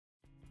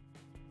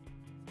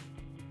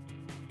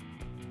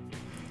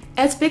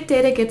As big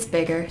data gets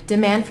bigger,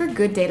 demand for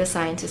good data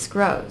scientists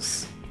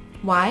grows.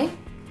 Why?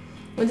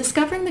 Well,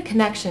 discovering the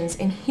connections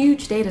in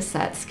huge data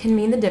sets can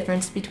mean the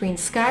difference between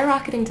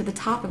skyrocketing to the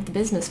top of the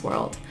business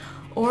world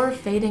or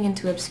fading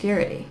into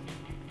obscurity.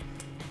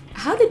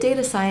 How do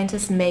data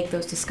scientists make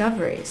those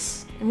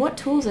discoveries? And what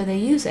tools are they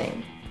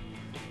using?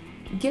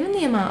 Given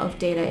the amount of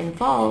data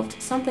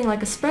involved, something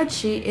like a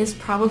spreadsheet is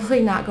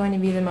probably not going to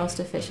be the most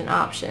efficient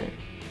option.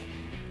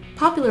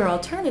 Popular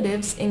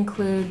alternatives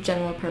include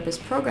general-purpose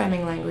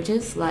programming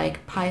languages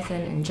like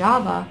Python and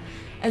Java,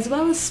 as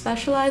well as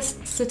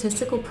specialized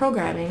statistical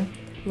programming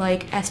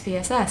like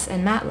SPSS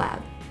and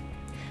MATLAB.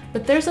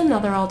 But there's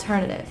another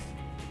alternative,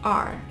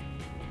 R.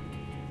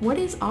 What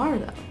is R,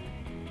 though?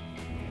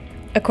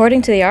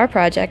 According to the R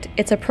project,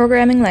 it's a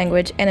programming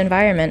language and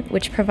environment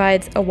which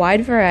provides a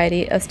wide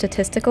variety of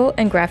statistical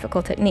and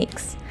graphical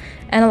techniques,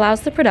 and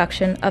allows the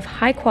production of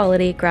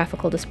high-quality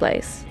graphical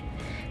displays.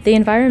 The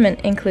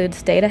environment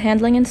includes data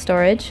handling and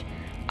storage,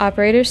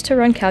 operators to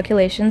run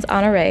calculations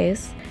on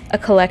arrays, a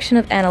collection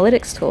of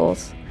analytics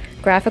tools,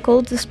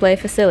 graphical display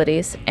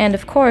facilities, and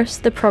of course,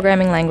 the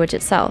programming language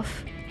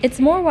itself. It's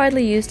more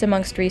widely used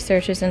amongst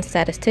researchers and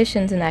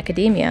statisticians in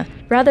academia,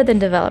 rather than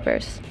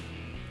developers.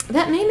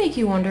 That may make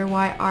you wonder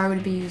why R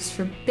would be used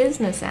for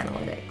business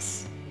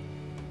analytics.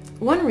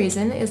 One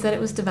reason is that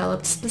it was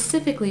developed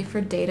specifically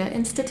for data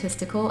and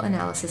statistical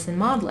analysis and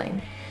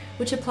modeling,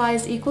 which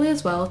applies equally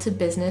as well to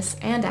business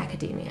and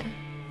academia.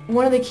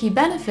 One of the key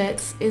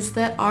benefits is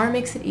that R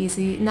makes it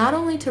easy not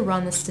only to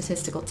run the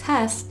statistical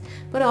test,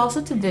 but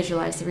also to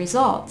visualize the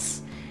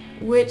results,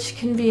 which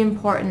can be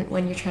important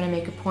when you're trying to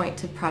make a point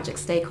to project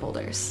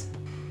stakeholders.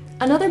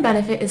 Another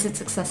benefit is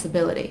its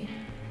accessibility.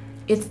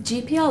 It's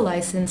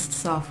GPL-licensed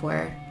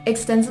software,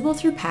 extensible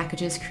through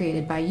packages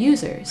created by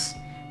users,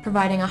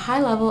 providing a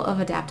high level of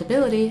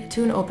adaptability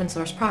to an open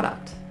source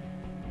product.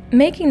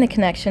 Making the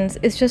connections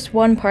is just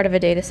one part of a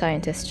data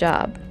scientist's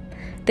job.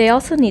 They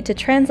also need to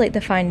translate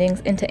the findings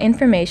into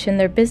information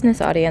their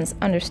business audience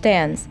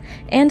understands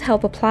and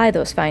help apply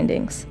those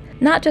findings,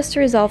 not just to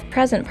resolve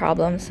present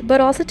problems,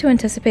 but also to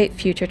anticipate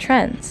future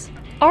trends.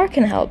 R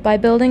can help by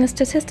building a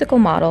statistical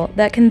model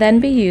that can then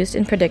be used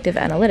in predictive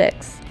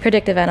analytics.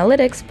 Predictive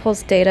analytics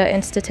pulls data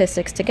and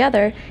statistics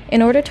together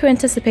in order to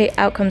anticipate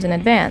outcomes in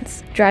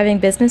advance, driving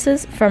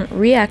businesses from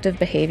reactive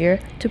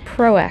behavior to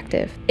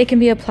proactive. It can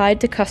be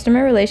applied to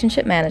customer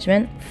relationship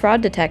management,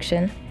 fraud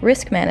detection,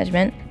 risk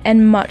management,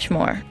 and much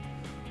more.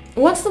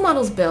 Once the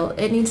model's built,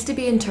 it needs to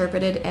be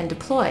interpreted and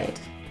deployed.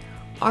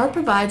 R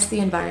provides the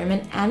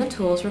environment and the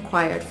tools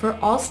required for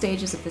all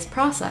stages of this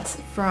process,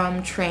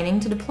 from training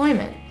to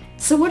deployment.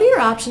 So what are your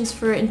options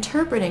for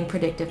interpreting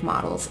predictive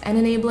models and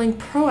enabling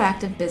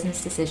proactive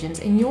business decisions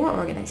in your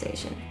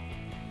organization?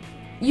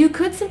 You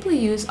could simply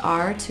use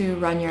R to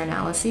run your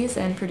analyses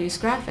and produce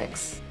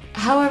graphics.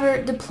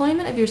 However,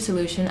 deployment of your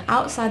solution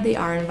outside the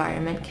R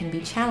environment can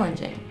be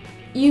challenging.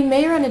 You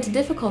may run into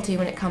difficulty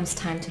when it comes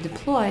time to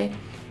deploy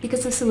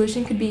because the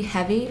solution could be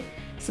heavy,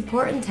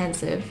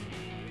 support-intensive,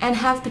 and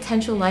have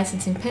potential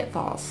licensing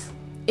pitfalls.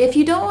 If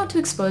you don't want to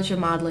expose your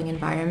modeling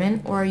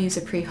environment or use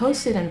a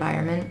pre-hosted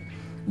environment,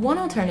 one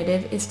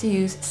alternative is to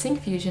use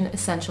Syncfusion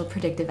Essential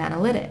Predictive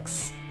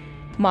Analytics.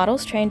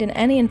 Models trained in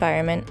any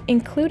environment,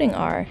 including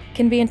R,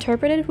 can be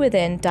interpreted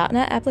within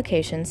 .NET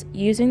applications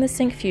using the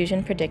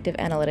Syncfusion Predictive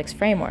Analytics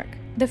framework.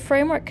 The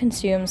framework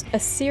consumes a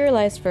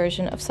serialized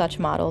version of such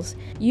models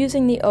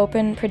using the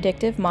Open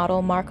Predictive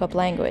Model Markup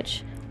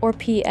Language, or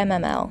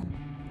PMML.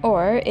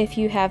 Or, if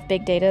you have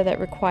big data that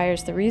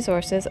requires the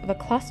resources of a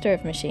cluster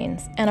of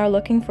machines and are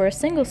looking for a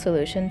single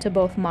solution to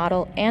both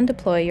model and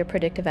deploy your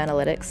predictive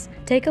analytics,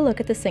 take a look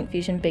at the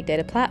Syncfusion Big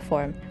Data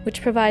Platform,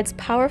 which provides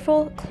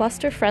powerful,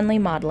 cluster-friendly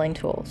modeling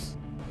tools.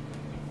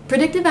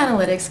 Predictive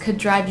analytics could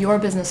drive your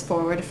business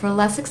forward for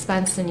less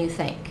expense than you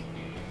think.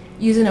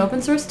 Use an open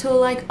source tool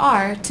like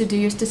R to do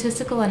your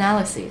statistical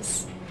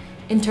analyses.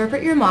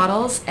 Interpret your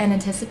models and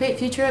anticipate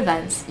future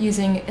events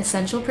using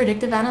Essential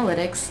Predictive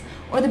Analytics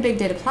or the Big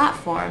Data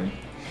Platform,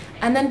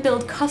 and then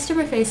build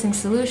customer-facing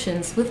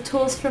solutions with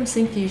tools from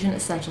Syncfusion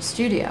Essential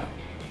Studio.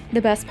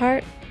 The best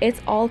part?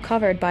 It's all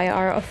covered by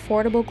our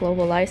affordable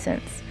global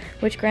license,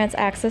 which grants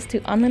access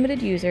to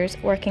unlimited users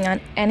working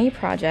on any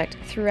project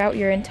throughout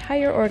your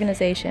entire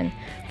organization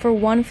for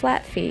one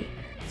flat fee,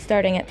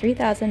 starting at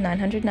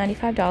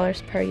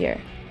 $3,995 per year.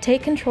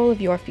 Take control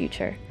of your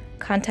future.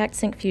 Contact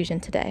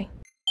Syncfusion today.